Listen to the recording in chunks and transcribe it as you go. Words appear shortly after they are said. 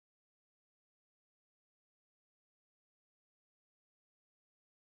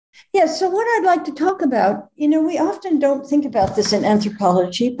Yes, so what I'd like to talk about, we often don't think about this in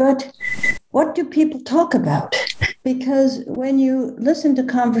anthropology, but what do people talk about? Because when you listen to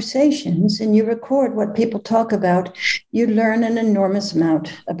conversations and you record what people talk about, you learn an enormous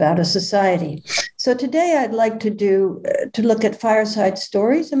amount about a society. So today I'd like to look at fireside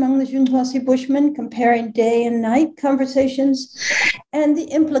stories among the Junhuasi Bushmen, comparing day and night conversations and the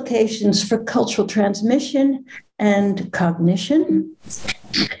implications for cultural transmission and cognition.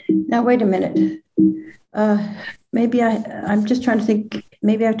 Now, wait a minute. Maybe I'm just trying to think,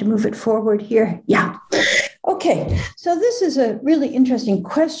 maybe I have to move it forward here. Yeah. Okay, so this is a really interesting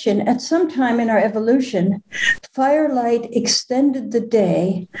question. At some time in our evolution, firelight extended the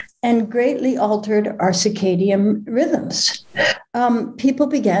day and greatly altered our circadian rhythms. People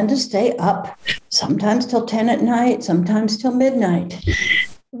began to stay up, sometimes till 10 at night, sometimes till midnight.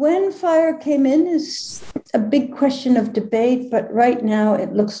 When fire came in is a big question of debate, but right now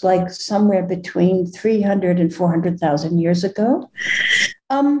it looks like somewhere between 300 and 400,000 years ago.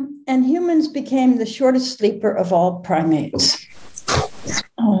 And humans became the shortest sleeper of all primates.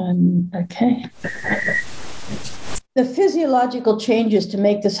 Okay. The physiological changes to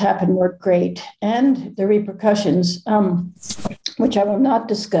make this happen were great, and the repercussions, which I will not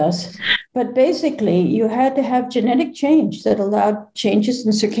discuss. But basically, you had to have genetic change that allowed changes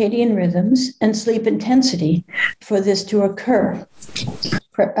in circadian rhythms and sleep intensity for this to occur.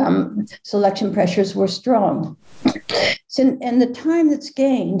 Selection pressures were strong. And the time that's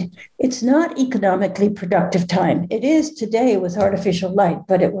gained, it's not economically productive time. It is today with artificial light,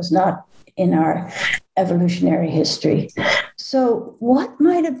 but it was not in our evolutionary history. So what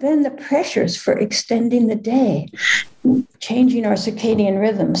might have been the pressures for extending the day, changing our circadian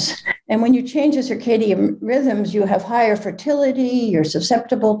rhythms? And when you change the circadian rhythms, you have higher fertility, you're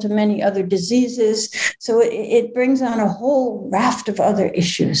susceptible to many other diseases. So it brings on a whole raft of other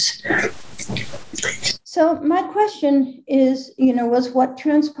issues. So my question is, was what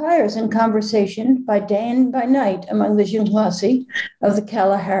transpires in conversation by day and by night among the Junhuasi of the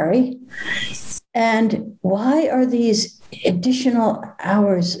Kalahari? And why are these additional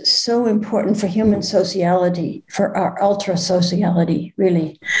hours so important for human sociality, for our ultra-sociality,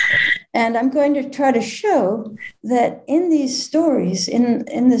 really? And I'm going to try to show that in these stories,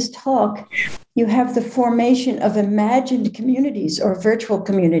 in this talk, you have the formation of imagined communities or virtual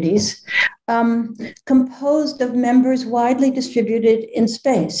communities composed of members widely distributed in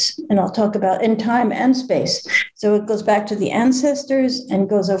space. And I'll talk about in time and space. So it goes back to the ancestors and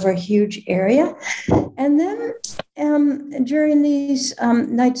goes over a huge area. And then during these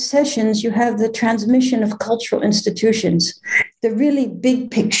night sessions, you have the transmission of cultural institutions, the really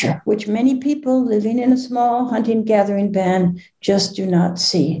big picture, which many people living in a small hunting-gathering band just do not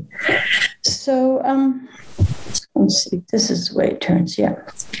see. So let's see, this is the way it turns, yeah.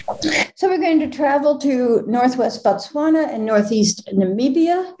 So we're going to travel to northwest Botswana and northeast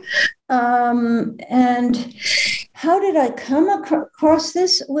Namibia. And how did I come across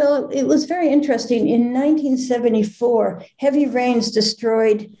this? Well, it was very interesting. In 1974, heavy rains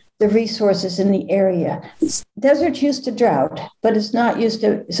destroyed the resources in the area. Desert's used to drought, but it's not used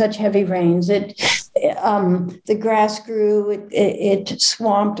to such heavy rains. The grass grew, it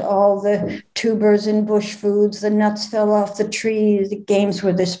swamped all the tubers and bush foods, the nuts fell off the trees, the games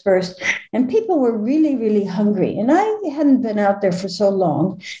were dispersed, and people were really, really hungry. And I hadn't been out there for so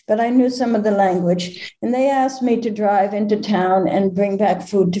long, but I knew some of the language, and they asked me to drive into town and bring back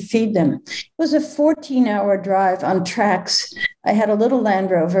food to feed them. It was a 14-hour drive on tracks. I had a little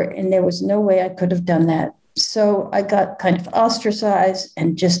Land Rover, and there was no way I could have done that. So I got kind of ostracized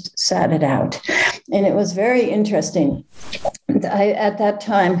and just sat it out. And it was very interesting. At that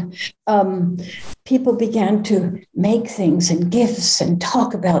time, people began to make things and gifts and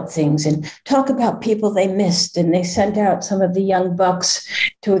talk about things and talk about people they missed. And they sent out some of the young bucks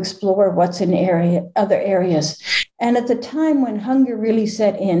to explore what's in other areas. And at the time when hunger really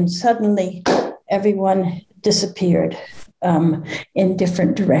set in, suddenly everyone disappeared. In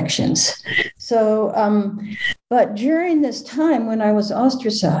different directions. So, but during this time when I was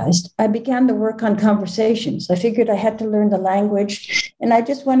ostracized, I began to work on conversations. I figured I had to learn the language, and I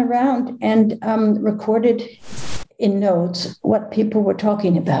just went around and recorded in notes what people were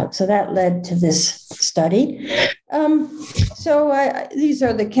talking about. So that led to this study. These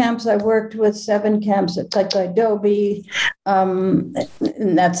are the camps I worked with, 7 camps at Kaidobi, and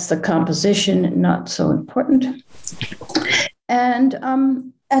that's the composition, not so important. And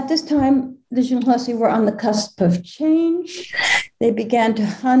at this time, the Junhuasi were on the cusp of change. They began to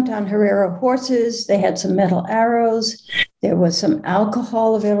hunt on Herero horses. They had some metal arrows. There was some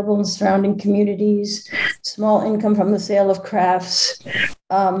alcohol available in surrounding communities, small income from the sale of crafts.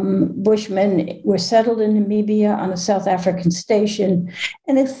 Bushmen were settled in Namibia on a South African station,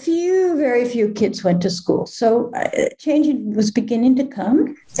 and very few kids went to school. So change was beginning to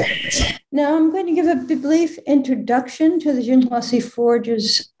come. Now I'm going to give a brief introduction to the Jinhuasi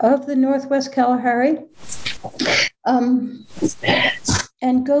foragers of the Northwest Kalahari.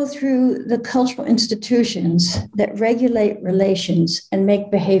 And go through the cultural institutions that regulate relations and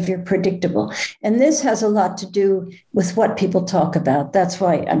make behavior predictable. And this has a lot to do with what people talk about. That's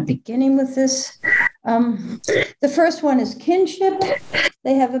why I'm beginning with this. The first one is kinship.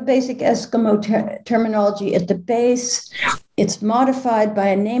 They have a basic Eskimo terminology at the base. It's modified by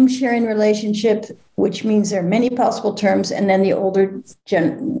a name-sharing relationship, which means there are many possible terms, and then the older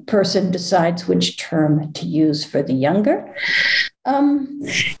person decides which term to use for the younger.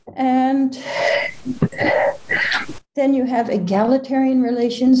 And then you have egalitarian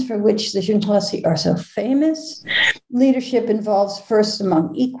relations, for which the Jinhuasi are so famous. Leadership involves first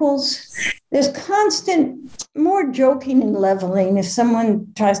among equals. There's constant, more joking and leveling. If someone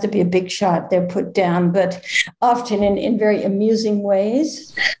tries to be a big shot, they're put down, but often in very amusing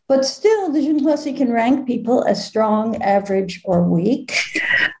ways. But still, the Jinhuasi can rank people as strong, average, or weak.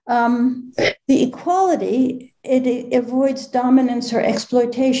 The equality, it avoids dominance or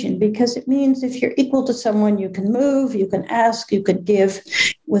exploitation, because it means if you're equal to someone, you can move, you can ask, you could give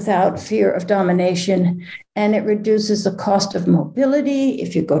without fear of domination. And it reduces the cost of mobility.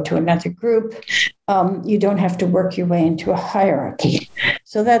 If you go to another group, you don't have to work your way into a hierarchy.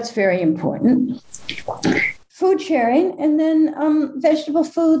 So that's very important. Food sharing, and then vegetable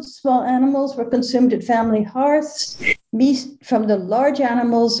foods, small animals were consumed at family hearths. Meat from the large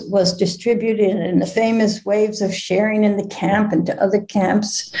animals was distributed in the famous waves of sharing in the camp and to other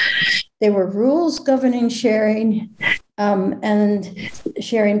camps. There were rules governing sharing, and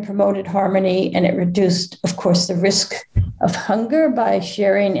sharing promoted harmony, and it reduced, of course, the risk of hunger by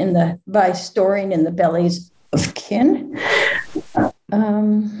storing in the bellies of kin.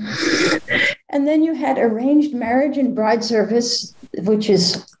 And then you had arranged marriage and bride service, which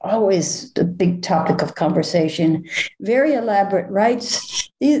is always the big topic of conversation. Very elaborate rites.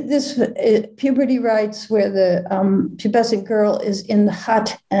 This puberty rites, where the pubescent girl is in the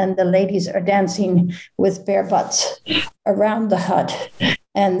hut and the ladies are dancing with bare butts around the hut,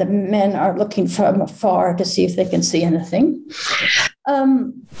 and the men are looking from afar to see if they can see anything.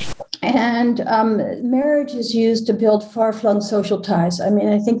 Marriage is used to build far-flung social ties. I mean,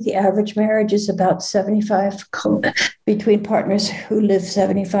 I think the average marriage is about 75 between partners who live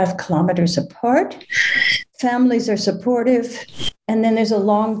 75 kilometers apart. Families are supportive. And then there's a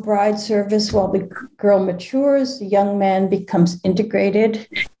long bride service while the girl matures. The young man becomes integrated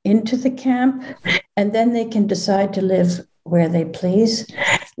into the camp, and then they can decide to live where they please.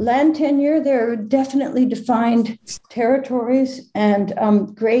 Land tenure, there are definitely defined territories and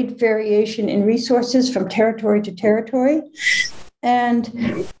great variation in resources from territory to territory.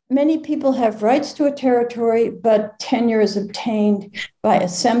 And many people have rights to a territory, but tenure is obtained by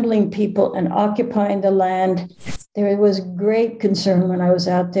assembling people and occupying the land. There was great concern when I was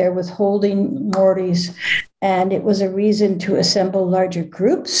out there with holding Morties, and it was a reason to assemble larger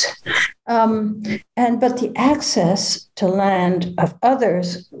groups. But the access to land of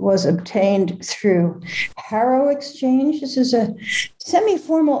others was obtained through harrow exchange. This is a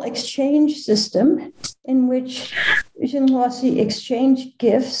semi-formal exchange system in which Jinhuasi exchange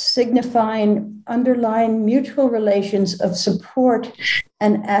gifts signifying underlying mutual relations of support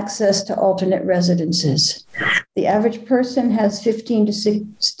and access to alternate residences. The average person has 15 to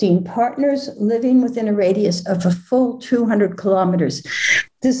 16 partners living within a radius of a full 200 kilometers.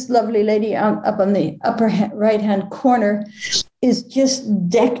 This lovely lady up on the upper right-hand corner is just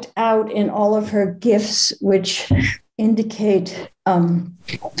decked out in all of her gifts, which indicate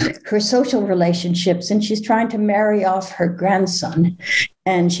her social relationships, and she's trying to marry off her grandson,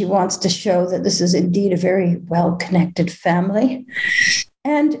 and she wants to show that this is indeed a very well-connected family.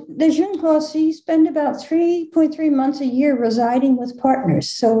 And the Jinhuasi spend about 3.3 months a year residing with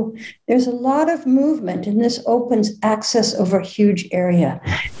partners. So there's a lot of movement, and this opens access over a huge area.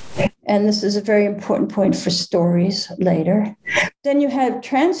 And this is a very important point for stories later. Then you have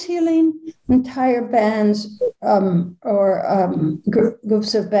transhealing. Entire bands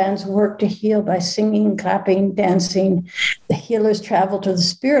groups of bands work to heal by singing, clapping, dancing. The healers travel to the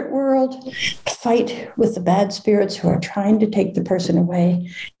spirit world, fight with the bad spirits who are trying to take the person away,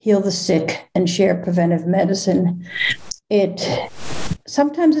 heal the sick, and share preventive medicine. It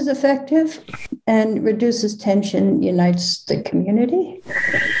sometimes is effective and reduces tension, unites the community.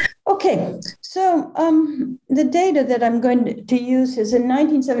 Okay, so the data that I'm going to use is in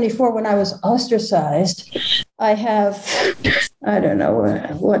 1974 when I was ostracized. I have, I don't know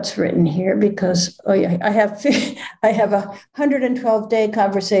what's written here because, I have 112-day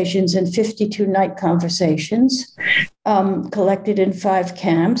conversations and 52 night conversations collected in 5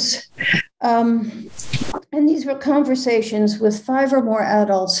 camps. And these were conversations with 5 or more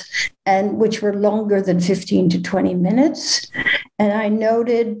adults, and which were longer than 15 to 20 minutes. And I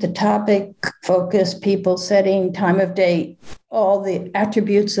noted the topic, focus, people, setting, time of day, all the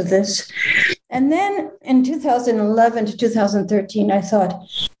attributes of this. And then in 2011 to 2013, I thought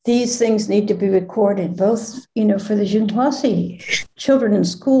these things need to be recorded, both, for the Juntoisi children in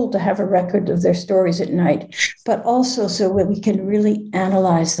school to have a record of their stories at night, but also so that we can really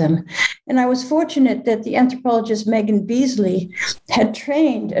analyze them. And I was fortunate that the anthropologist Megan Beasley had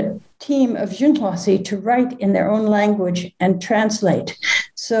trained a team of Juntoisi to write in their own language and translate.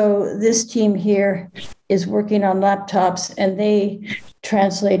 So this team here is working on laptops, and they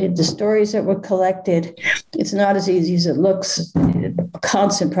translated the stories that were collected. It's not as easy as it looks.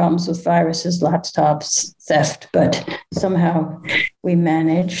 Constant problems with viruses, laptops, theft, but somehow we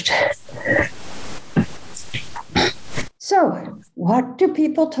managed. So, what do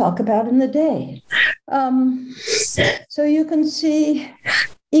people talk about in the day? So you can see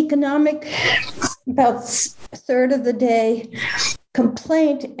economic, about a third of the day.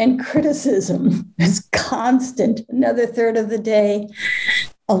 Complaint and criticism is constant, another third of the day.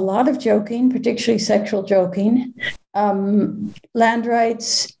 A lot of joking, particularly sexual joking, land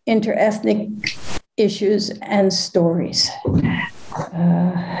rights, interethnic issues, and stories.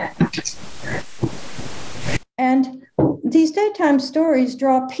 And these daytime stories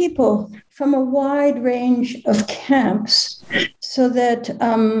draw people from a wide range of camps so that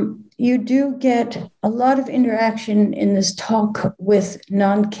you do get a lot of interaction in this talk with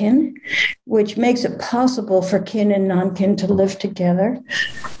non-kin, which makes it possible for kin and non-kin to live together.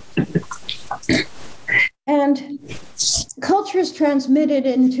 And culture is transmitted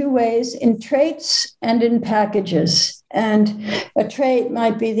in 2 ways, in traits and in packages. And a trait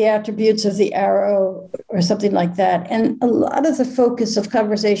might be the attributes of the arrow or something like that. And a lot of the focus of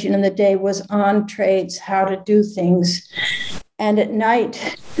conversation in the day was on traits, how to do things. And at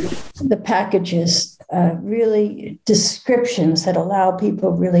night, the packages, really descriptions that allow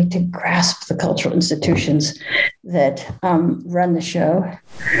people really to grasp the cultural institutions that run the show.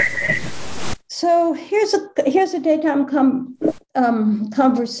 So here's a daytime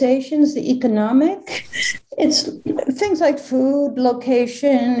conversations, the economic. It's things like food,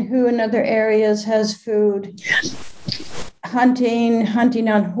 location, who in other areas has food, hunting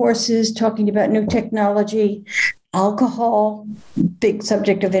on horses, talking about new technology, alcohol, big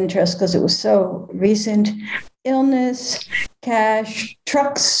subject of interest because it was so recent, illness, cash,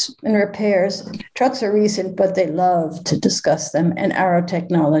 trucks and repairs. Trucks are recent, but they love to discuss them, and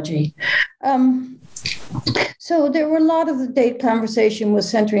aerotechnology. So there were a lot of the date conversation was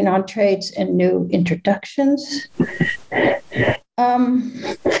centering on traits and new introductions.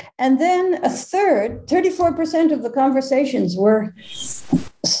 And then a third, 34% of the conversations were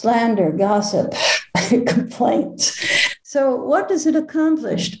slander, gossip, complaints. So what does it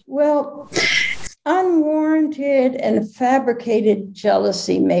accomplish? Well, unwarranted and fabricated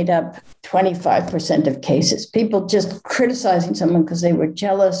jealousy made up 25% of cases. People just criticizing someone because they were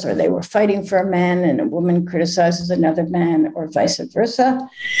jealous or they were fighting for a man and a woman criticizes another man or vice versa.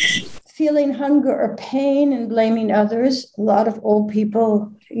 Feeling hunger or pain and blaming others. A lot of old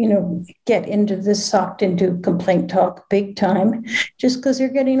people, get into this, sucked into complaint talk big time just because they're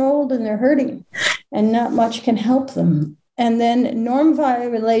getting old and they're hurting and not much can help them. And then norm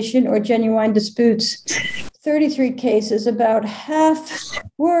violation or genuine disputes, 33 cases, about half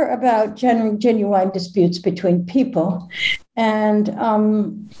were about genuine disputes between people. And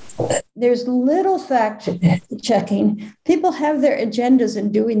there's little fact checking. People have their agendas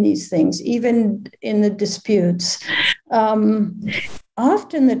in doing these things, even in the disputes.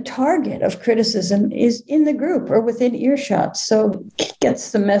 Often the target of criticism is in the group or within earshot. So he gets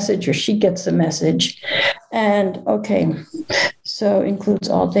the message or she gets the message. And so includes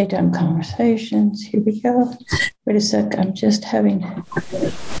all daytime conversations. Here we go. Wait a sec. I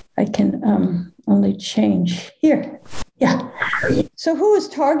can only change here. Yeah. So who is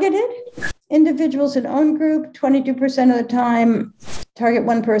targeted? Individuals in own group, 22% of the time. Target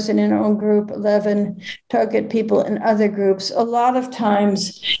one person in own group, 11. Target people in other groups. A lot of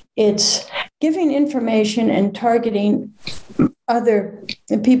times it's giving information and targeting other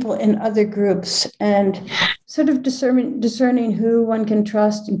people in other groups and sort of discerning who one can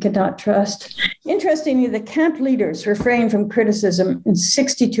trust and cannot trust. Interestingly, the camp leaders refrain from criticism in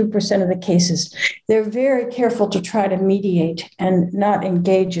 62% of the cases. They're very careful to try to mediate and not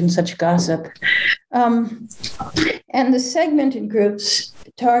engage in such gossip. And the segmented groups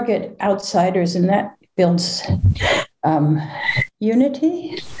target outsiders, and that builds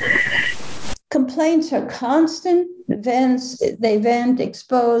unity. Complaints are constant. They vent,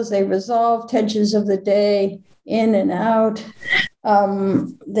 expose, they resolve tensions of the day, in and out.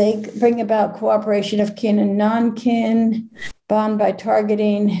 They bring about cooperation of kin and non-kin, bond by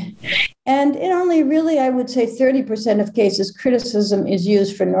targeting. And in only really, I would say 30% of cases, criticism is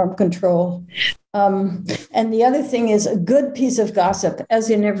used for norm control. And the other thing is a good piece of gossip, as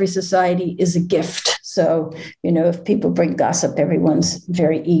in every society, is a gift. So, if people bring gossip, everyone's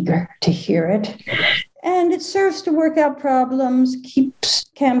very eager to hear it. And it serves to work out problems, keeps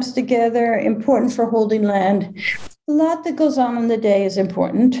camps together, important for holding land. A lot that goes on in the day is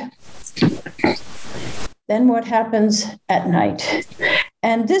important. Then what happens at night?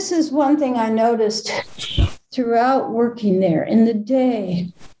 And this is one thing I noticed throughout working there. In the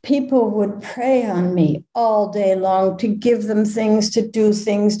day, people would prey on me all day long to give them things, to do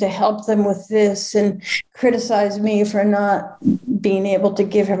things, to help them with this, and criticize me for not being able to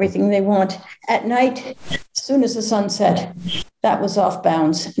give everything they want. At night, as soon as the sun set, that was off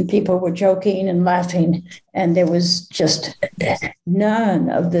bounds, and people were joking and laughing, and there was just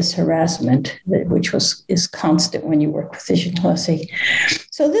none of this harassment, which is constant when you work with jealousy.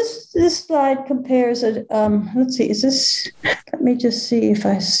 So this slide compares it. Let's see, let me just see if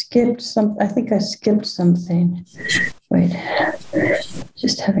I skipped some. I think I skipped something. Wait,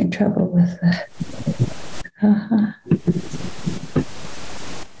 just having trouble with that.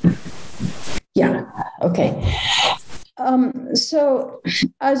 Yeah, okay. So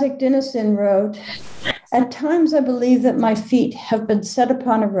Isaac Dinesen wrote, "At times I believe that my feet have been set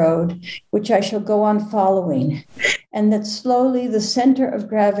upon a road which I shall go on following, and that slowly the center of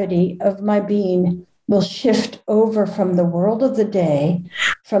gravity of my being will shift over from the world of the day,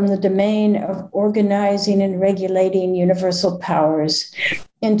 from the domain of organizing and regulating universal powers,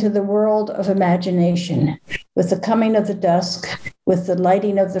 into the world of imagination, with the coming of the dusk, with the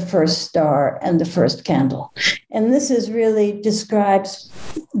lighting of the first star and the first candle." And this really describes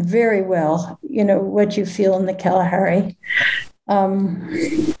very well, what you feel in the Kalahari.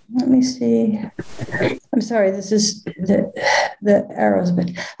 Let me see. I'm sorry, this is the arrows.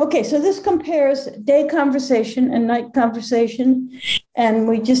 But okay, so this compares day conversation and night conversation. And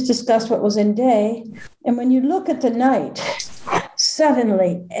we just discussed what was in day. And when you look at the night,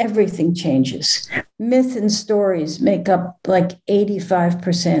 suddenly everything changes. Myth and stories make up like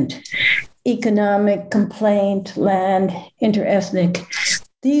 85%. Economic, complaint, land, interethnic.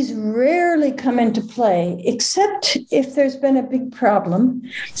 These rarely come into play, except if there's been a big problem,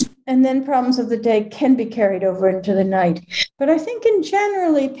 and then problems of the day can be carried over into the night. But I think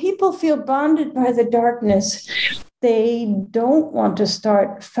generally, people feel bonded by the darkness. They don't want to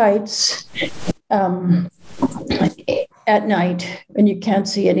start fights at night when you can't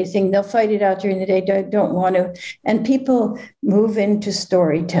see anything. They'll fight it out during the day, don't want to. And people move into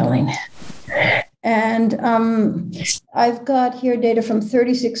storytelling. And I've got here data from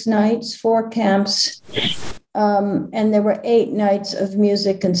 36 nights, 4 camps, and there were 8 nights of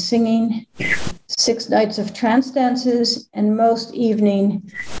music and singing, 6 nights of trance dances, and most evening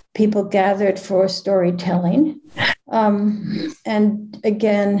people gathered for storytelling. And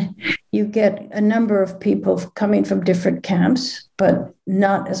again, you get a number of people coming from different camps, but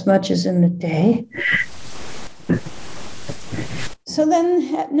not as much as in the day. So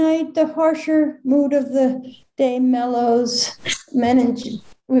then at night, the harsher mood of the day mellows. Men and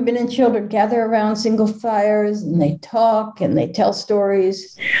women and children gather around single fires, and they talk and they tell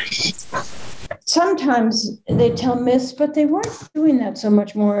stories. Sometimes they tell myths, but they weren't doing that so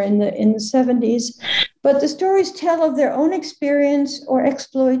much more in the 70s. But the stories tell of their own experience or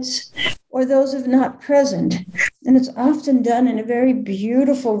exploits or those of not present. And it's often done in a very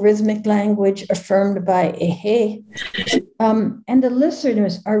beautiful rhythmic language affirmed by ehe. And the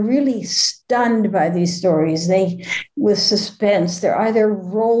listeners are really stunned by these stories. With suspense, they're either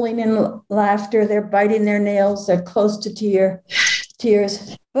rolling in laughter, they're biting their nails, they're close to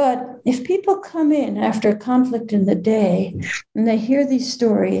tears. But if people come in after a conflict in the day and they hear these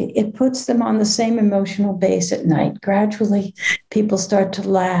stories, it puts them on the same emotional base at night. Gradually, people start to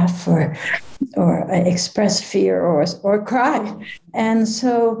laugh or express fear or cry. And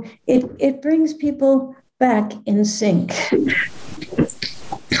so it brings people back in sync.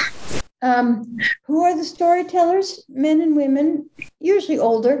 Who are the storytellers? Men and women, usually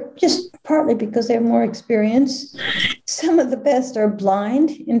older, just partly because they have more experience. Some of the best are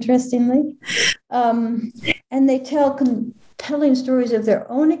blind, interestingly. And they tell telling stories of their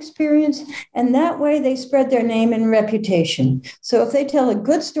own experience, and that way they spread their name and reputation. So if they tell a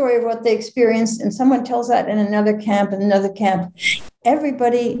good story of what they experienced and someone tells that in another camp,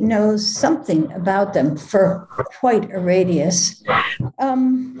 everybody knows something about them for quite a radius.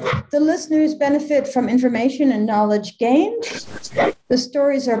 The listeners benefit from information and knowledge gained. The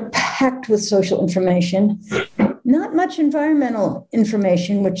stories are packed with social information, not much environmental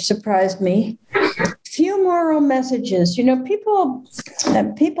information, which surprised me. Few moral messages. People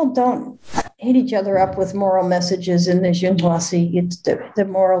don't hit each other up with moral messages in the Junhuasi. The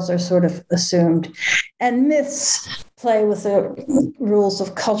morals are sort of assumed. And myths play with the rules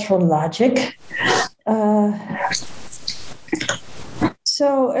of cultural logic.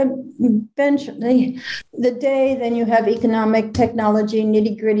 So eventually, the day, then you have economic, technology,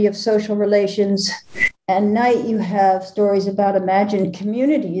 nitty-gritty of social relations. At night, you have stories about imagined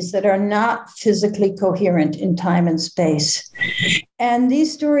communities that are not physically coherent in time and space. And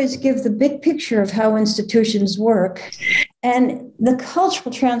these stories give the big picture of how institutions work. And the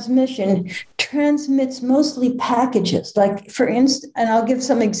cultural transmission transmits mostly packages, like, for instance, and I'll give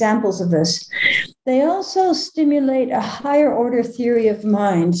some examples of this. They also stimulate a higher order theory of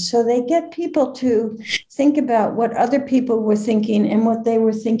mind. So they get people to think about what other people were thinking and what they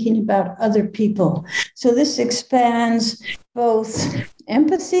were thinking about other people. So this expands both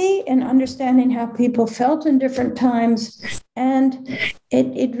empathy and understanding how people felt in different times. And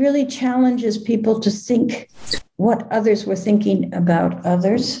it really challenges people to think what others were thinking about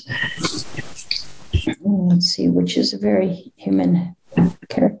others. Let's see, which is a very human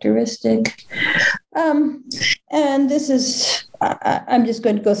characteristic. And this is, I'm just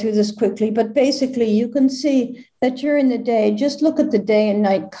going to go through this quickly, but basically you can see that during the day, just look at the day and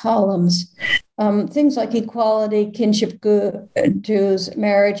night columns. Things like equality, kinship dues,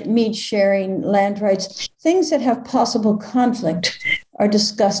 marriage, meat sharing, land rights, things that have possible conflict are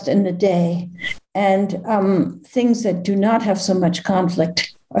discussed in the day. And things that do not have so much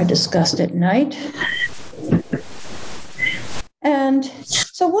conflict are discussed at night. And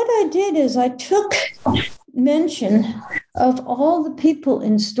so what I did is I took mention of all the people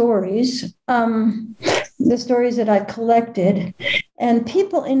in stories, the stories that I collected, and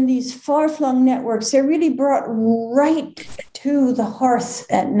people in these far-flung networks, they're really brought right to the hearth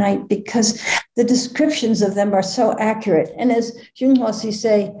at night because the descriptions of them are so accurate. And as Junhuasi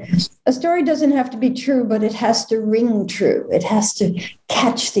say, a story doesn't have to be true, but it has to ring true. It has to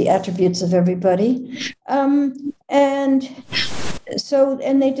catch the attributes of everybody. And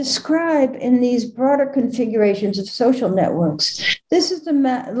they describe in these broader configurations of social networks. This is the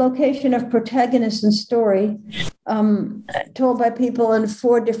location of protagonist and story told by people in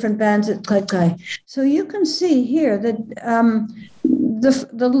 4 different bands at Klekai. So you can see here that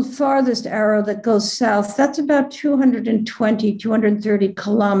the farthest arrow that goes south, that's about 230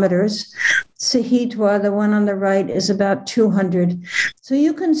 kilometers. Sahitwa, the one on the right, is about 200. So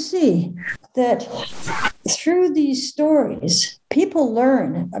you can see that through these stories, people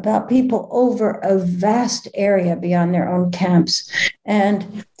learn about people over a vast area beyond their own camps.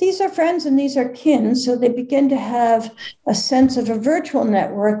 And these are friends and these are kin, so they begin to have a sense of a virtual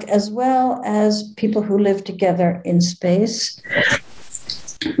network as well as people who live together in space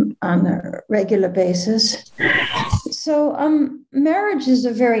on a regular basis. So marriage is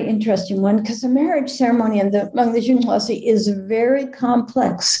a very interesting one because the marriage ceremony among the Junhuasi is very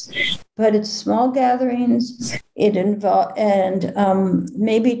complex, but it's small gatherings. It involves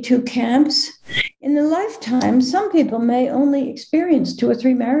maybe 2 camps. In a lifetime, some people may only experience 2 or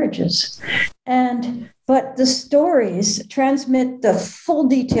 3 marriages, but the stories transmit the full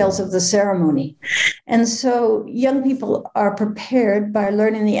details of the ceremony. And so young people are prepared by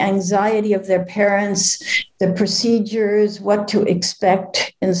learning the anxiety of their parents, the procedures, what to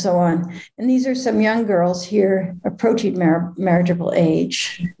expect, and so on. And these are some young girls here approaching marriageable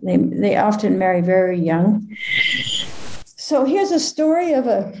age. They often marry very young. So here's a story of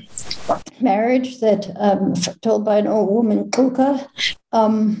a marriage that told by an old woman, Kulka.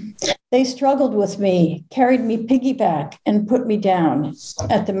 They struggled with me, carried me piggyback, and put me down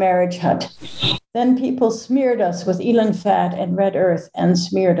at the marriage hut. Then people smeared us with eland fat and red earth and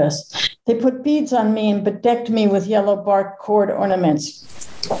smeared us. They put beads on me and bedecked me with yellow bark cord ornaments.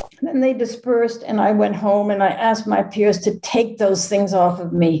 Then they dispersed and I went home and I asked my peers to take those things off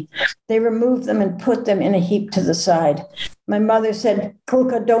of me. They removed them and put them in a heap to the side. My mother said,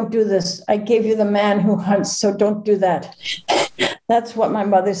 Kulka, don't do this. I gave you the man who hunts, so don't do that. That's what my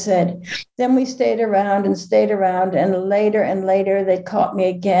mother said. Then we stayed around, and later they caught me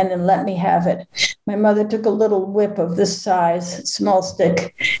again and let me have it. My mother took a little whip of this size, small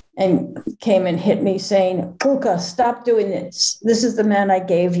stick, and came and hit me saying, Kuka, stop doing this. This is the man I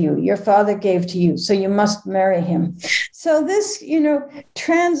gave you. Your father gave to you, so you must marry him. So this,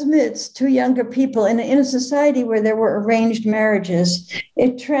 transmits to younger people in a society where there were arranged marriages.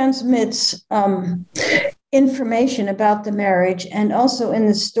 It transmits information about the marriage, and also in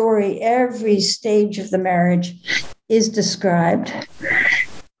the story, every stage of the marriage is described.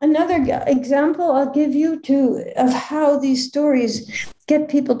 Another example I'll give you of how these stories get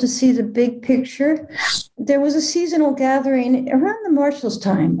people to see the big picture. There was a seasonal gathering around the Marshall's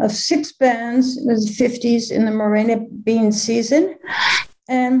time of 6 bands in the 50s in the Morena bean season.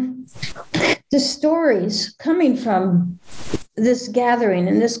 And the stories coming from this gathering,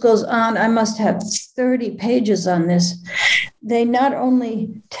 and this goes on, I must have 30 pages on this. They not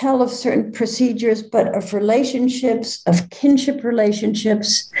only tell of certain procedures, but of relationships, of kinship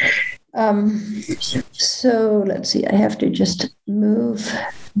relationships. So let's see, I have to just move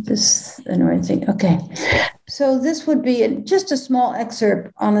this annoying thing. Okay. So this would be just a small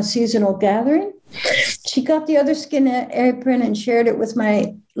excerpt on a seasonal gathering. She got the other skin apron and shared it with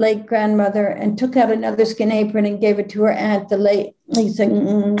my late grandmother, and took out another skin apron and gave it to her aunt, the late Lisa.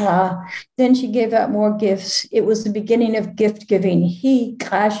 Then she gave out more gifts. It was the beginning of gift giving. He,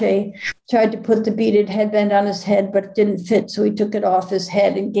 Kashe, tried to put the beaded headband on his head, but it didn't fit, so he took it off his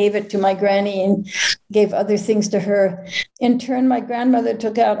head and gave it to my granny and gave other things to her. In turn, my grandmother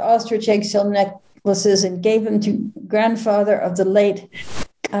took out ostrich eggshell necklaces and gave them to grandfather of the late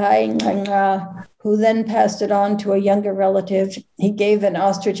who then passed it on to a younger relative. He gave an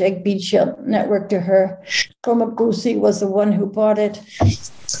ostrich egg bead shell network to her. Komakusi was the one who bought it,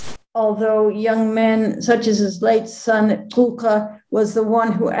 although young men, such as his late son, Kuka, was the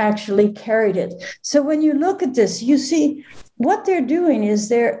one who actually carried it. So when you look at this, you see what they're doing is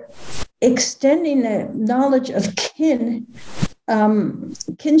they're extending the knowledge of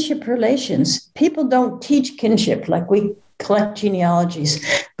kinship relations. People don't teach kinship like we collect genealogies,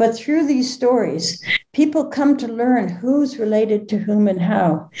 but through these stories, people come to learn who's related to whom and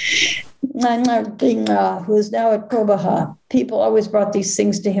how. Who is now at Kobaha. People always brought these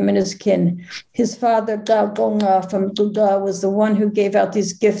things to him and his kin. His father, Gagonga from Duga, was the one who gave out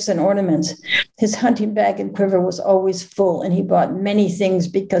these gifts and ornaments. His hunting bag and quiver was always full, and he bought many things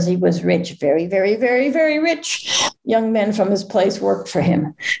because he was rich, very, very, very, very rich. Young men from his place worked for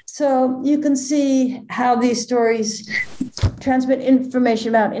him. So you can see how these stories transmit information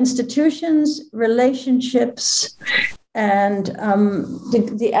about institutions, relationships, and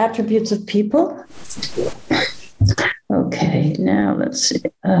the attributes of people. Okay, now let's see.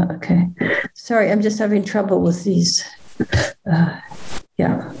 Okay, sorry, I'm just having trouble with these.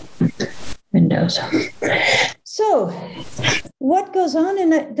 Windows. So, what goes on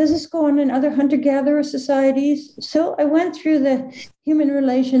does this go on in other hunter-gatherer societies? So I went through the human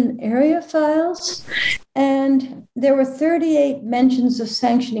relation area files, and there were 38 mentions of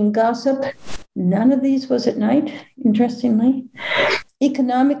sanctioning gossip. None of these was at night, interestingly.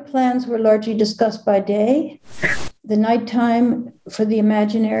 Economic plans were largely discussed by day. The nighttime for the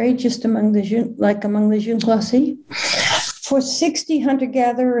imaginary, just among the Junklasi. For 60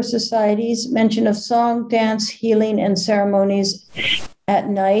 hunter-gatherer societies, mention of song, dance, healing, and ceremonies at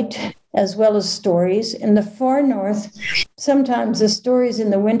night, as well as stories. In the far north, sometimes the stories in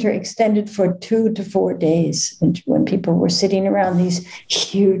the winter extended for 2 to 4 days when people were sitting around these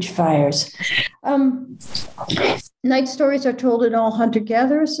huge fires. Night stories are told in all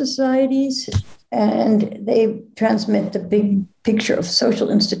hunter-gatherer societies, and they transmit the big picture of social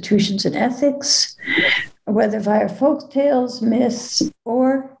institutions and ethics, whether via folk tales, myths,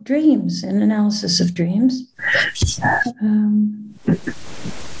 or dreams, an analysis of dreams.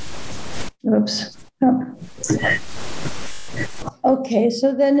 Okay,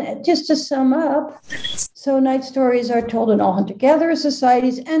 so then just to sum up, so night stories are told in all hunter-gatherer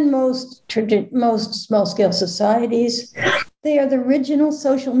societies and most small-scale societies. They are the original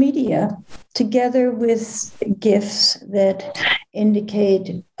social media, together with gifts that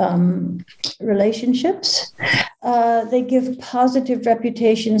indicate relationships. They give positive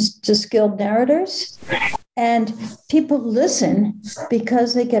reputations to skilled narrators, and people listen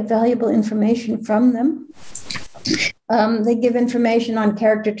because they get valuable information from them. They give information on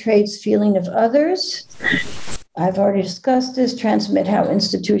character traits, feeling of others. I've already discussed this, transmit how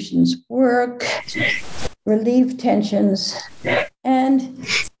institutions work, relieve tensions, and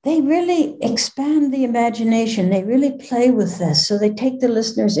they really expand the imagination. They really play with this. So they take the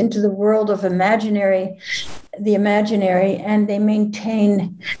listeners into the world of imaginary the imaginary, and they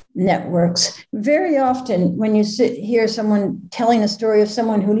maintain networks. Very often, when you hear someone telling a story of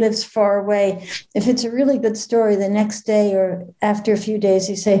someone who lives far away, if it's a really good story, the next day or after a few days,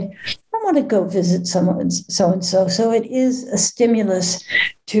 they say, I want to go visit someone so-and-so. So it is a stimulus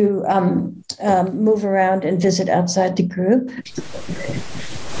to move around and visit outside the group.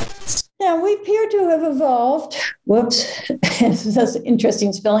 Now, we appear to have evolved, that's an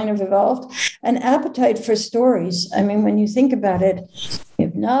interesting spelling of evolved, an appetite for stories. I mean, when you think about it, we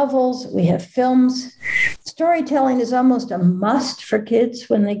have novels, we have films. Storytelling is almost a must for kids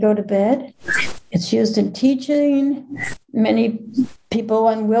when they go to bed. It's used in teaching. Many people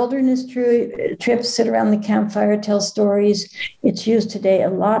on wilderness trips sit around the campfire, tell stories. It's used today a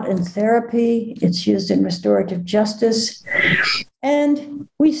lot in therapy. It's used in restorative justice. And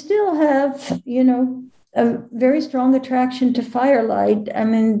we still have, a very strong attraction to Firelight. I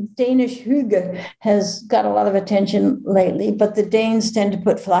mean, Danish hygge has got a lot of attention lately, but the Danes tend to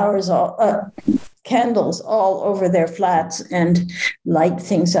put candles all over their flats and light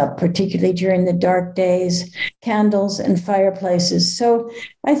things up, particularly during the dark days, candles and fireplaces. So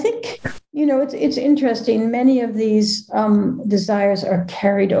I think, it's interesting. Many of these desires are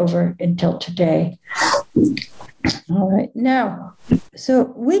carried over until today. All right. Now,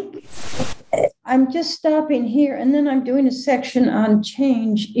 I'm just stopping here, and then I'm doing a section on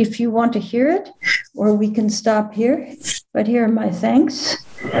change if you want to hear it, or we can stop here. But here are my thanks.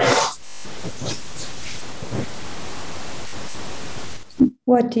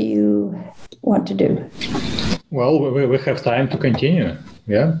 What do you want to do? Well, we have time to continue.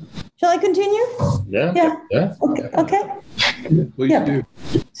 Yeah. Shall I continue? Yeah. Okay. Please do.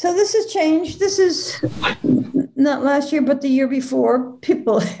 So this has changed. This is not last year, but the year before.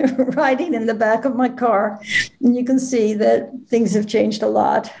 People riding in the back of my car, and you can see that things have changed a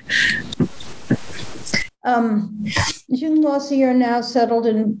lot. Junglossi are now settled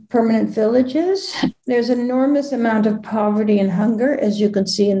in permanent villages. There's an enormous amount of poverty and hunger, as you can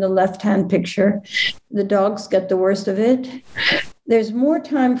see in the left-hand picture. The dogs get the worst of it. There's more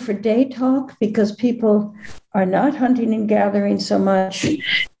time for day talk because people are not hunting and gathering so much,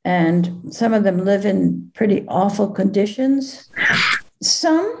 and some of them live in pretty awful conditions.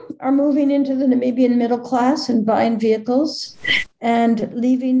 Some are moving into the Namibian middle class and buying vehicles and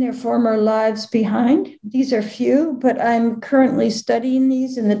leaving their former lives behind. These are few, but I'm currently studying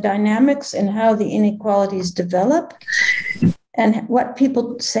these and the dynamics and how the inequalities develop and what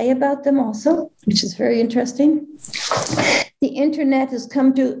people say about them also, which is very interesting. The internet has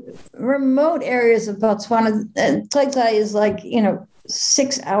come to remote areas of Botswana. Tsaitsai is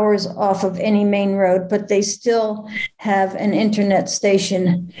 6 hours off of any main road, but they still have an internet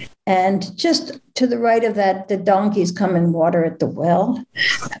station. And just to the right of that, the donkeys come and water at the well.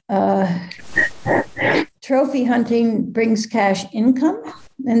 Trophy hunting brings cash income.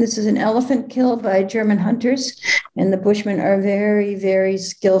 And this is an elephant killed by German hunters. And the Bushmen are very, very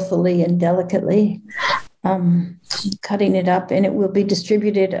skillfully and delicately cutting it up, and it will be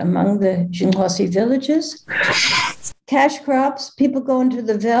distributed among the Junglossi villages. Cash crops, people go into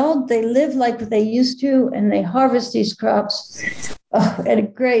the veld, they live like they used to, and they harvest these crops at a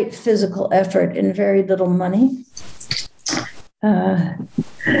great physical effort and very little money.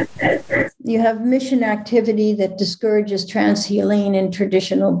 You have mission activity that discourages transhealing and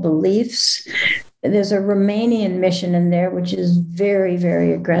traditional beliefs. There's a Romanian mission in there, which is very,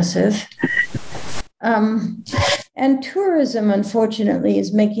 very aggressive. And tourism, unfortunately,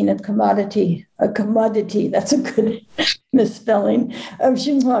 is making a commodity, that's a good misspelling, of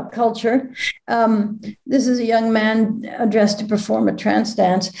Xinhua culture. This is a young man dressed to perform a trance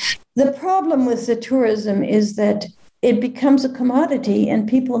dance. The problem with the tourism is that it becomes a commodity and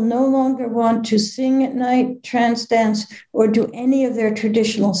people no longer want to sing at night, trance dance, or do any of their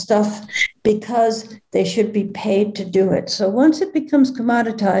traditional stuff because they should be paid to do it. So once it becomes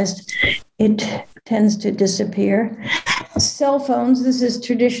commoditized, it tends to disappear. Cell phones, this is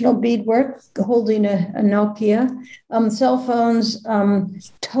traditional beadwork holding a Nokia. Cell phones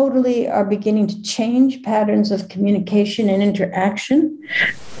totally are beginning to change patterns of communication and interaction.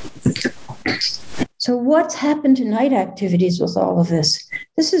 So what's happened to night activities with all of this?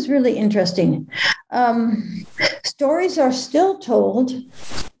 This is really interesting. Stories are still told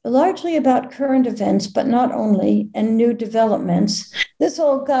largely about current events, but not only, and new developments. This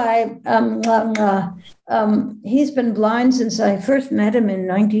old guy, he's been blind since I first met him in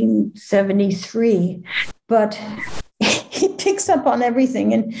 1973, but he picks up on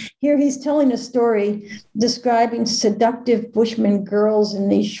everything. And here he's telling a story describing seductive Bushmen girls in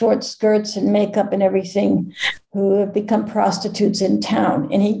these short skirts and makeup and everything who have become prostitutes in town.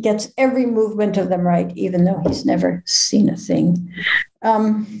 And he gets every movement of them right, even though he's never seen a thing.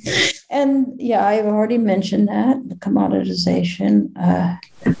 And yeah, I've already mentioned that, the commoditization.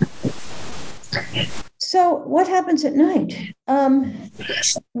 So what happens at night?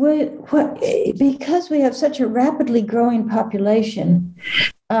 Because we have such a rapidly growing population,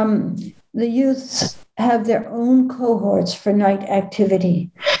 the youths have their own cohorts for night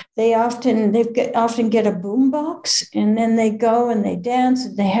activity. They often get a boombox, and then they go and they dance,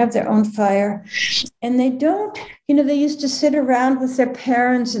 and they have their own fire. And they don't, they used to sit around with their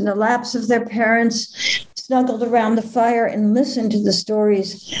parents in the laps of their parents, snuggled around the fire and listen to the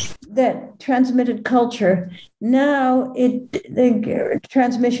stories that transmitted culture. Now the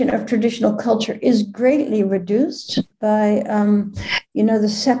transmission of traditional culture is greatly reduced by the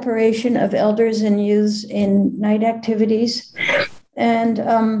separation of elders and youths in night activities. And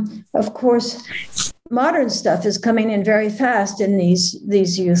of course, modern stuff is coming in very fast in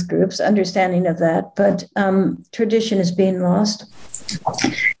these youth groups, understanding of that, but tradition is being lost.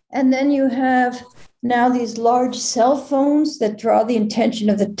 And then you have now these large cell phones that draw the attention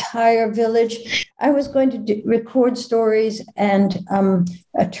of the entire village. I was going to record stories and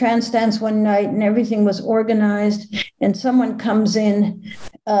a trance dance one night, and everything was organized, and someone comes in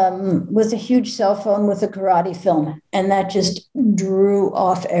with a huge cell phone with a karate film, and that just drew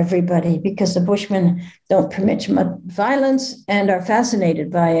off everybody because the Bushmen don't permit much violence and are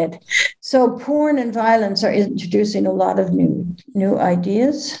fascinated by it. So porn and violence are introducing a lot of new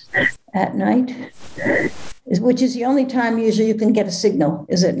ideas at night, which is the only time usually you can get a signal,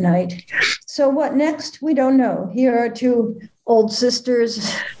 is at night. So what next? We don't know. Here are two old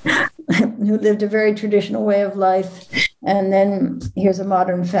sisters who lived a very traditional way of life, and then here's a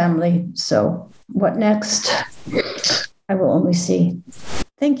modern family. So what next? I will only see.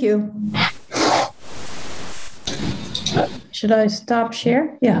 Thank you. Should I stop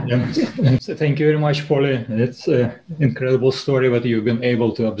share? Yeah. Thank you very much, Polly. It's an incredible story that you've been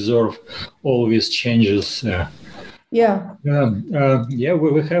able to observe all these changes. We have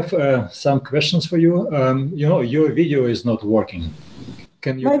some questions for you. Your video is not working.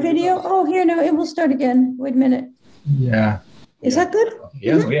 Can you? My video? Oh, here, no, it will start again. Wait a minute. Yeah. Is that good?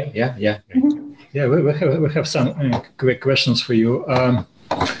 Yeah, mm-hmm. Yeah. Mm-hmm. Yeah, we have some quick questions for you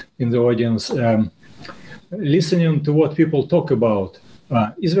in the audience. Listening to what people talk about,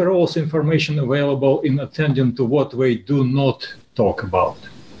 is there also information available in attending to what they do not talk about?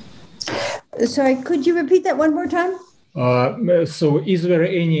 Sorry, could you repeat that one more time? So is there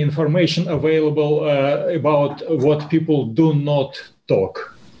any information available about what people do not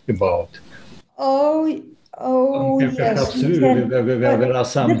talk about? Yes. There are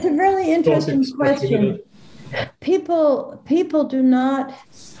some. That's a really interesting question. People do not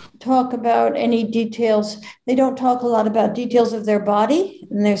talk about any details. They don't talk a lot about details of their body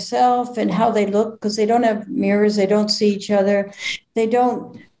and their self and how they look, because they don't have mirrors. They don't see each other. They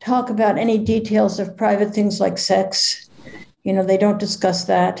don't talk about any details of private things like sex. They don't discuss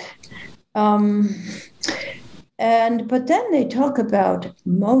that. But then they talk about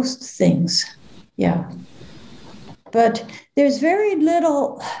most things. Yeah. But there's very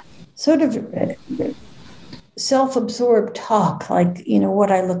little sort of self-absorbed talk, like,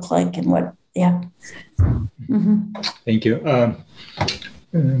 what I look like and what, yeah. Mm-hmm. Thank you.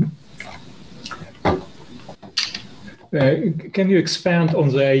 Can you expand on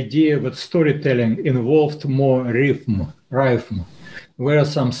the idea that storytelling involved more rhythm? Were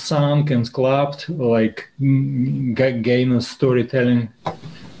some sung and clapped, like Gainer storytelling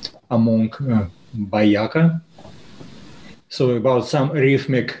among Bayaka? So about some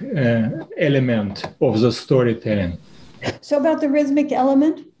rhythmic element of the storytelling. So about the rhythmic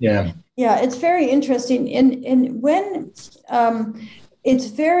element? Yeah. Yeah, it's very interesting. And when it's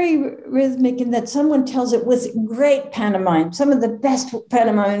very rhythmic in that someone tells it with great pantomime, some of the best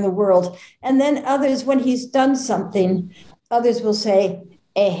pantomime in the world. And then others, when he's done something, others will say,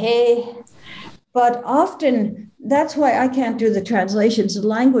 hey. But often, that's why I can't do the translations. The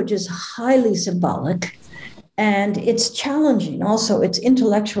language is highly symbolic. And it's challenging also. It's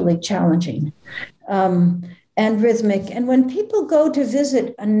intellectually challenging and rhythmic. And when people go to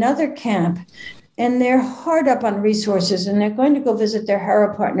visit another camp and they're hard up on resources and they're going to go visit their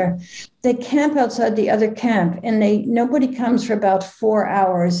Hara partner, they camp outside the other camp and nobody comes for about 4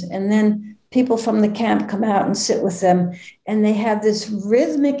 hours. And then people from the camp come out and sit with them, and they have this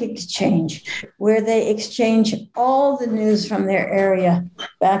rhythmic exchange where they exchange all the news from their area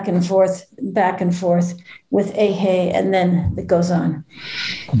back and forth with Ehe, and then it goes on.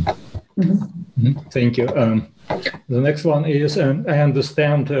 Thank you. The next one is, I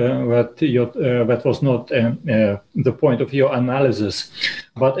understand that was not the point of your analysis,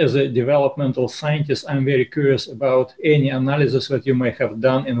 but as a developmental scientist, I'm very curious about any analysis that you may have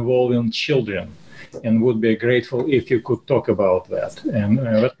done involving children, and would be grateful if you could talk about that. And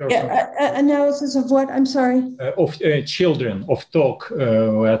analysis of what? I'm sorry. Of children, of talk.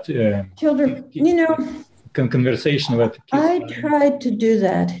 Children, conversation with kids. I tried to do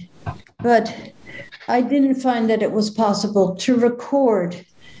that, but I didn't find that it was possible to record.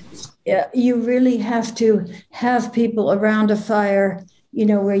 You really have to have people around a fire,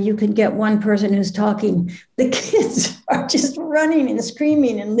 where you can get one person who's talking. The kids are just running and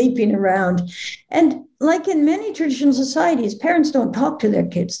screaming and leaping around. And like in many traditional societies, parents don't talk to their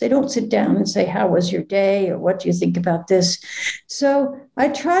kids. They don't sit down and say, how was your day? Or what do you think about this? So I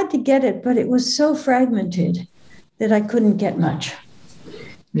tried to get it, but it was so fragmented that I couldn't get much.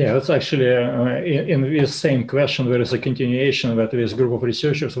 Yeah, that's actually in this same question, there is a continuation that this group of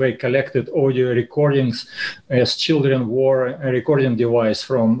researchers, they collected audio recordings as children wore a recording device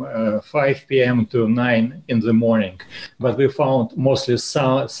from 5 p.m. to 9 in the morning. But we found mostly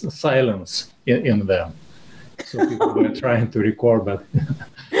silence in them. So people were trying to record, but...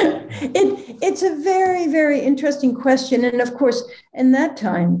 It's a very, very interesting question. And of course, in that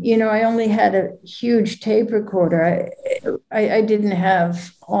time, I only had a huge tape recorder. I didn't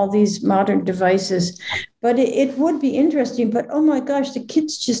have all these modern devices, but it would be interesting. But oh my gosh, the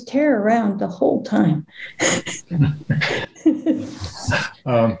kids just tear around the whole time.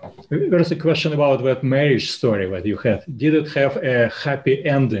 There's a question about that marriage story that you had. Did it have a happy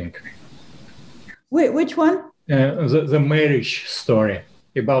ending? Wait, which one? The marriage story.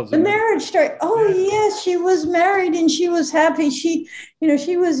 About the marriage story. Oh, yes, she was married and she was happy. She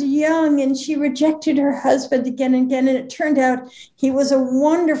was young and she rejected her husband again and again. And it turned out he was a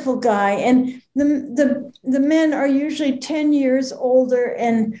wonderful guy. And the men are usually 10 years older,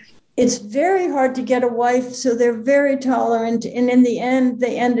 and it's very hard to get a wife. So they're very tolerant. And in the end,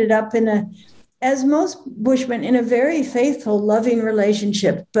 they ended up as most Bushmen, in a very faithful, loving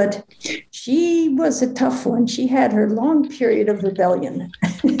relationship. But she was a tough one. She had her long period of rebellion.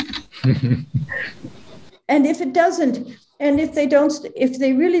 And if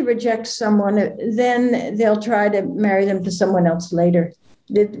they really reject someone, then they'll try to marry them to someone else later.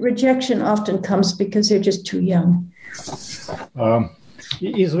 The rejection often comes because they're just too young.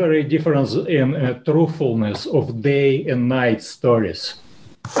 Is there a difference in truthfulness of day and night stories?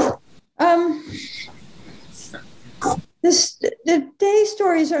 The day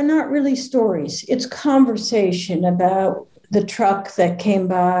stories are not really stories. It's conversation about the truck that came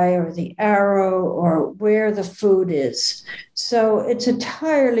by, or the arrow, or where the food is. So it's an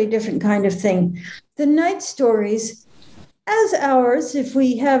entirely different kind of thing. The night stories, as ours, if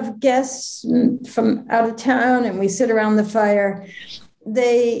we have guests from out of town and we sit around the fire,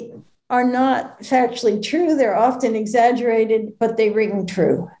 they are not factually true. They're often exaggerated, but they ring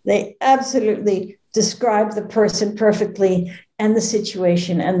true. They absolutely describe the person perfectly, and the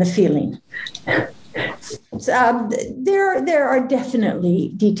situation and the feeling. There are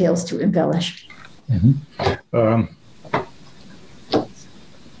definitely details to embellish. Mm-hmm.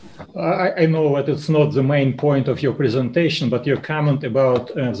 I know that it's not the main point of your presentation, but your comment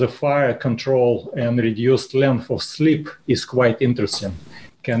about the fire control and reduced length of sleep is quite interesting.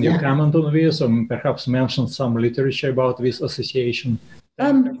 Can you comment on this, or perhaps mention some literature about this association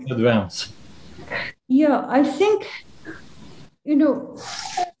in advance? Yeah, I think,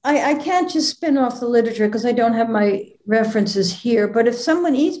 I can't just spin off the literature because I don't have my references here, but if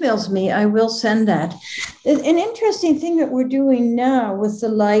someone emails me, I will send that. An interesting thing that we're doing now with the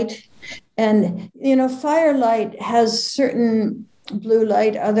light, and, Firelight has certain blue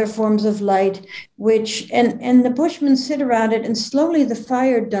light, other forms of light, and the Bushmen sit around it, and slowly the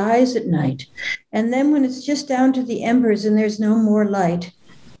fire dies at night. And then when it's just down to the embers and there's no more light,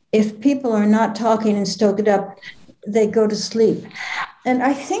 if people are not talking and stoke it up, they go to sleep. And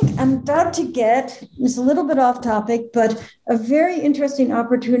I think I'm about to get, it's a little bit off topic, but a very interesting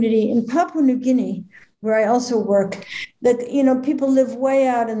opportunity in Papua New Guinea, where I also work, that, people live way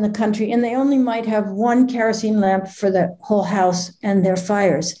out in the country and they only might have one kerosene lamp for the whole house and their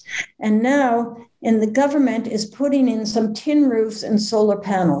fires. And now, the government is putting in some tin roofs and solar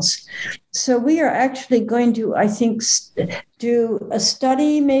panels. So we are actually going to, I think, do a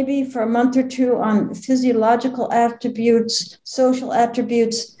study maybe for a month or two on physiological attributes, social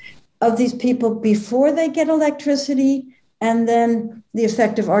attributes, of these people before they get electricity, and then the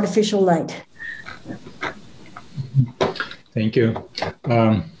effect of artificial light. Thank you.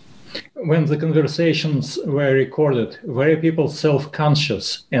 When the conversations were recorded, were people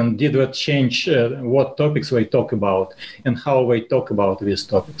self-conscious, and did that change what topics they talk about and how they talk about these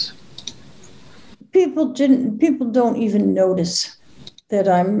topics? People don't even notice that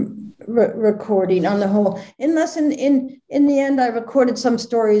I'm recording on the whole, unless in the end I recorded some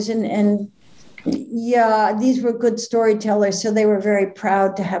stories and yeah, these were good storytellers, so they were very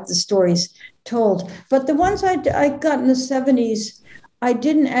proud to have the stories told. But the ones I got in the 70s, I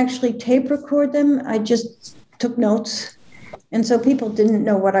didn't actually tape record them. I just took notes. And so people didn't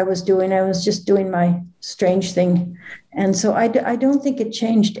know what I was doing. I was just doing my strange thing. And so I don't think it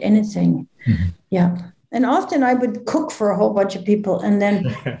changed anything. Mm-hmm. Yeah. And often I would cook for a whole bunch of people and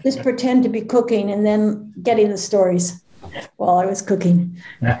then just pretend to be cooking and then getting the stories while I was cooking.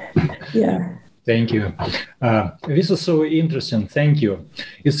 Yeah. Thank you. This is so interesting. Thank you.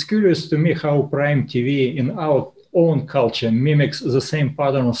 It's curious to me how Prime TV in our own culture mimics the same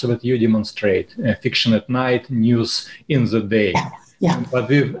patterns that you demonstrate. Fiction at night, news in the day. Yeah. But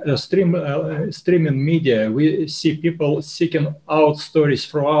with streaming media, we see people seeking out stories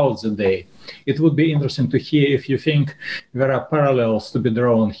throughout the day. It would be interesting to hear if you think there are parallels to be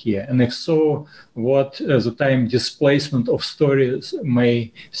drawn here, and if so, what the time displacement of stories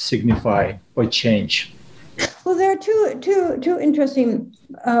may signify or change. Well, there are two interesting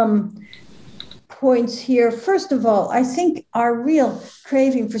points here. First of all, I think our real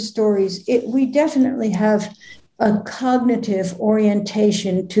craving for stories, we definitely have a cognitive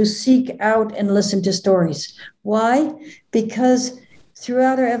orientation to seek out and listen to stories. Why? Because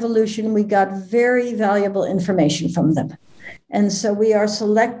throughout our evolution, we got very valuable information from them. And so we are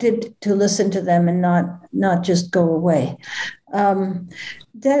selected to listen to them and not just go away.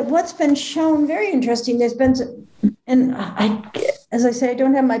 That what's been shown, very interesting, there's been, and as I say, I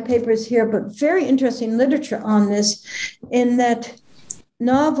don't have my papers here, but very interesting literature on this, in that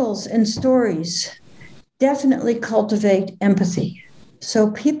novels and stories definitely cultivate empathy.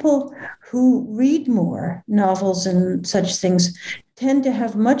 So people who read more novels and such things tend to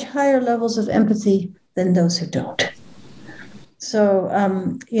have much higher levels of empathy than those who don't. So,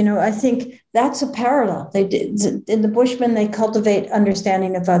 I think that's a parallel. In the Bushmen, they cultivate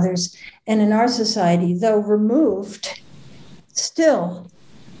understanding of others. And in our society, though removed, still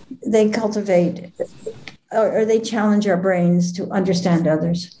they cultivate or they challenge our brains to understand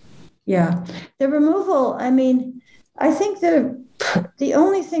others. Yeah. The removal, I think the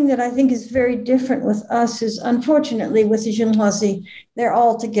only thing that I think is very different with us is, unfortunately, with the Hoansi, they're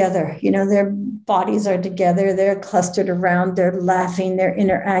all together. Their bodies are together. They're clustered around. They're laughing. They're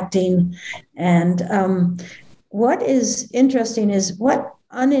interacting. And what is interesting is what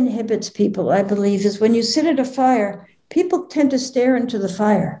uninhibits people, I believe, is when you sit at a fire, people tend to stare into the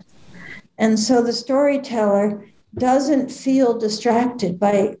fire. And so the storyteller doesn't feel distracted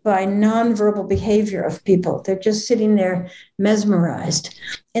by nonverbal behavior of people. They're just sitting there mesmerized.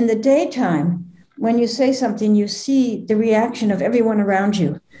 In the daytime, when you say something, you see the reaction of everyone around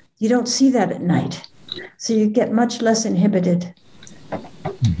you. You don't see that at night. So you get much less inhibited.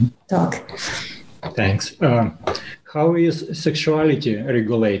 Mm-hmm. Talk. Thanks. How is sexuality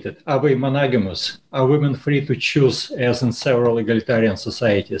regulated? Are we monogamous? Are women free to choose, as in several egalitarian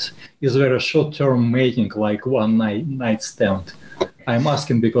societies? Is there a short-term mating, like one night stand? I'm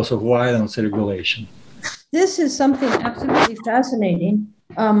asking because of violence regulation. This is something absolutely fascinating.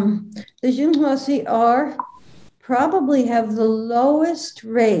 The Hoansi probably have the lowest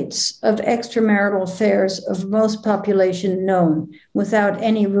rates of extramarital affairs of most population known, without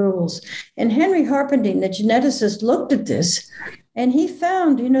any rules. And Henry Harpending, the geneticist, looked at this, and he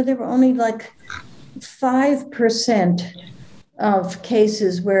found, there were only like 5% of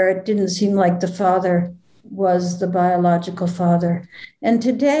cases where it didn't seem like the father was the biological father. And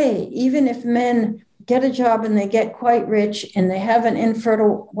today, even if men get a job and they get quite rich and they have an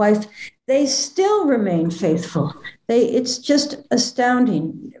infertile wife, they still remain faithful. It's just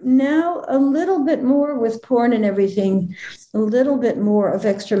astounding. Now, a little bit more with porn and everything, a little bit more of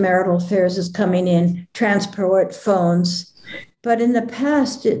extramarital affairs is coming in, transport, phones. But in the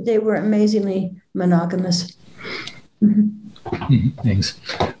past, they were amazingly monogamous. Mm-hmm. Thanks.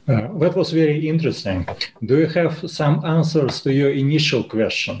 That was very interesting. Do you have some answers to your initial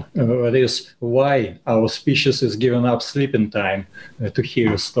question? That is, why our species is giving up sleeping time to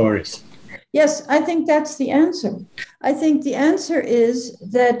hear stories? Yes, I think that's the answer. I think the answer is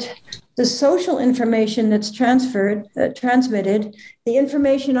that the social information that's transmitted, the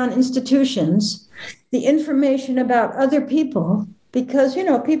information on institutions, the information about other people because,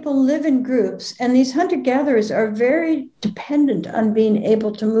 people live in groups, and these hunter-gatherers are very dependent on being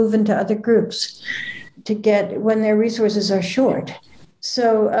able to move into other groups to get when their resources are short.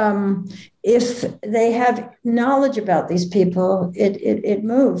 So if they have knowledge about these people, it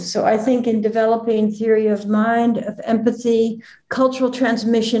moves. So I think in developing theory of mind, of empathy, cultural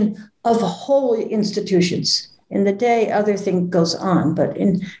transmission of whole institutions. In the day, other thing goes on, but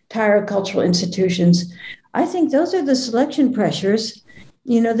in entire cultural institutions, I think those are the selection pressures,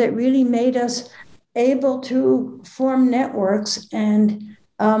 that really made us able to form networks and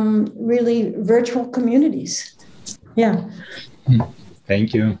really virtual communities. Yeah.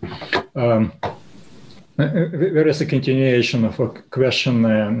 Thank you. There is a continuation of a question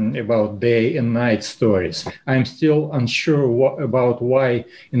about day and night stories. I'm still unsure about why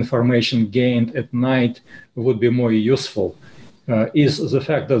information gained at night would be more useful. Is the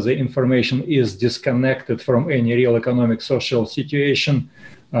fact that the information is disconnected from any real economic social situation?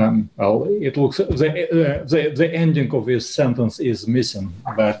 It looks the ending of this sentence is missing,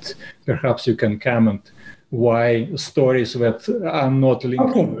 but perhaps you can comment why stories that are not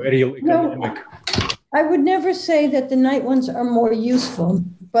linked to real economic. No, I would never say that the night ones are more useful,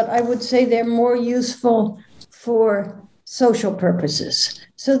 but I would say they're more useful for social purposes.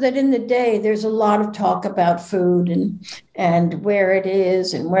 So that in the day, there's a lot of talk about food and where it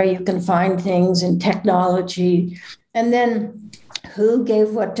is and where you can find things and technology. And then who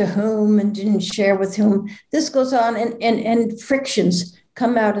gave what to whom and didn't share with whom. This goes on and frictions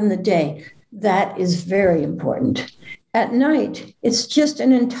come out in the day. That is very important. At night, it's just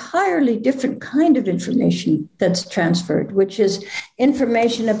an entirely different kind of information that's transferred, which is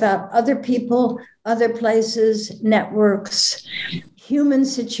information about other people, other places, networks, human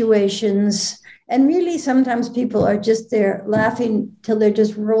situations. And really, sometimes people are just there laughing till they're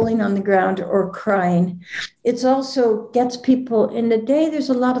just rolling on the ground or crying. It's also gets people in the day. There's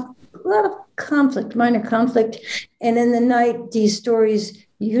a lot of conflict, minor conflict. And in the night, these stories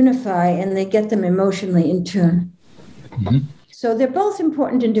unify and they get them emotionally in tune. Mm-hmm. So they're both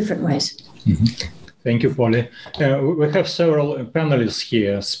important in different ways. Mm-hmm. Thank you, Polly. We have several panelists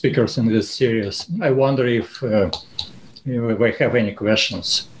here, speakers in this series. I wonder if we have any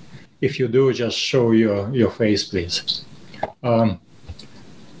questions. If you do, just show your face, please. Lou,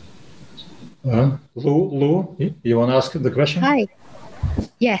 you want to ask the question? Hi.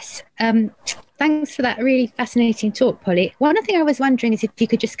 Yes. Thanks for that really fascinating talk, Polly. One thing I was wondering is if you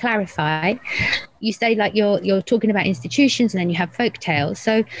could just clarify. You say like you're talking about institutions and then you have folk tales.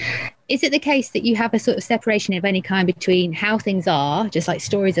 So is it the case that you have a sort of separation of any kind between how things are, just like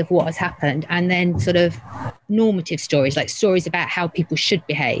stories of what has happened, and then sort of normative stories, like stories about how people should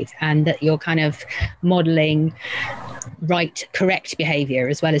behave, and that you're kind of modeling correct behavior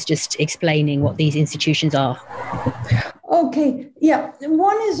as well as just explaining what these institutions are? Okay, yeah.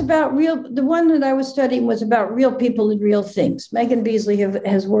 One is about the one that I was studying was about real people and real things. Megan Beasley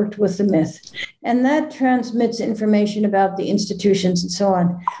has worked with the myth, and that transmits information about the institutions and so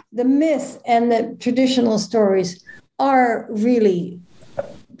on. The myth and the traditional stories are really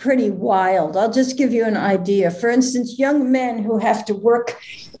pretty wild. I'll just give you an idea. For instance, young men who have to work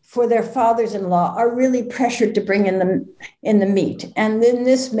for their fathers-in-law are really pressured to bring in the meat. And in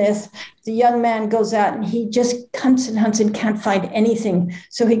this myth, the young man goes out and he just hunts and can't find anything.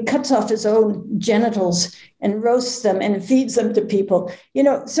 So he cuts off his own genitals and roasts them and feeds them to people.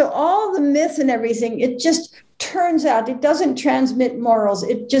 So all the myth and everything, it just turns out it doesn't transmit morals.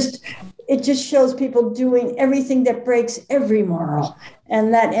 It just shows people doing everything that breaks every moral.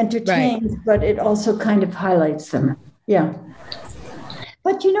 And that entertains, right. But it also kind of highlights them. Yeah.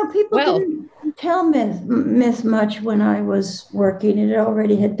 But, people didn't tell myth much when I was working. It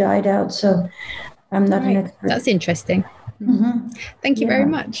already had died out, so I'm not an expert. That's interesting. Mm-hmm. Thank you very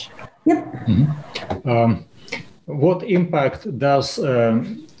much. Yep. Mm-hmm. What impact does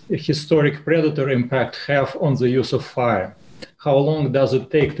historic predator impact have on the use of fire? How long does it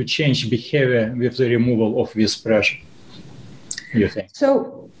take to change behavior with the removal of this pressure, you think?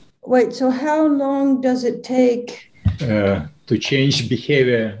 So how long does it take? To change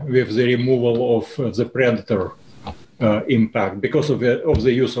behavior with the removal of the predator impact because of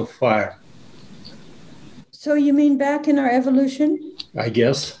the use of fire. So you mean back in our evolution? I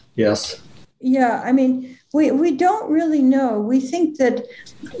guess, yes. Yeah, I mean, we don't really know. We think that,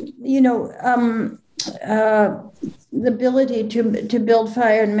 the ability to build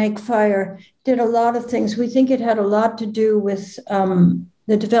fire and make fire did a lot of things. We think it had a lot to do with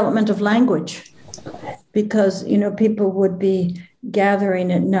the development of language. Because, people would be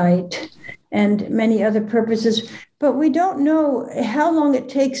gathering at night and many other purposes. but we don't know how long it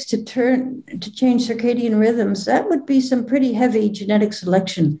takes to change circadian rhythms. That would be some pretty heavy genetic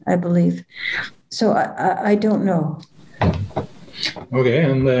selection, I believe. So I don't know. Okay,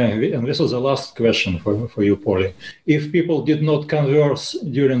 and this was the last question for you, Polly. If people did not converse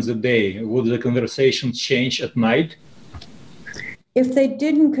during the day, would the conversation change at night? If they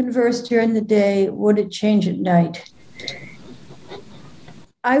didn't converse during the day, would it change at night?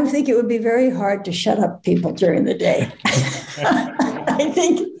 I think it would be very hard to shut up people during the day. I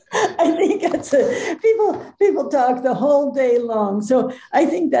think that's people talk the whole day long. So I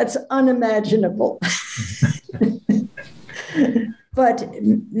think that's unimaginable. But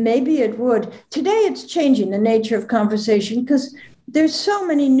maybe it would. Today it's changing the nature of conversation because there's so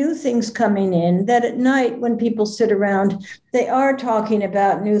many new things coming in that at night when people sit around, they are talking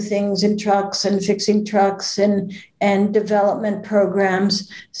about new things in trucks and fixing trucks and development programs.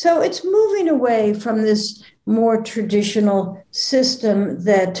 So it's moving away from this more traditional system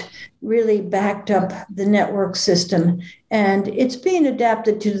that really backed up the network system. And it's being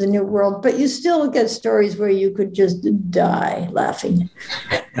adapted to the new world, but you still get stories where you could just die laughing.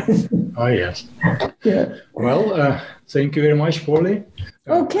 Oh, yes. Yeah. Well, thank you very much, Polly.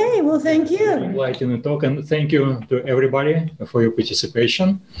 Okay, well, thank you. Enlightening talk, and thank you to everybody for your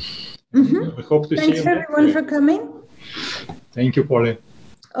participation. Mm-hmm. We hope to Thanks see you. Thanks everyone for coming. Thank you, Polly.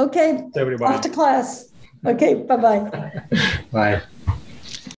 Okay, everybody. Off to class. Okay, bye-bye. Bye.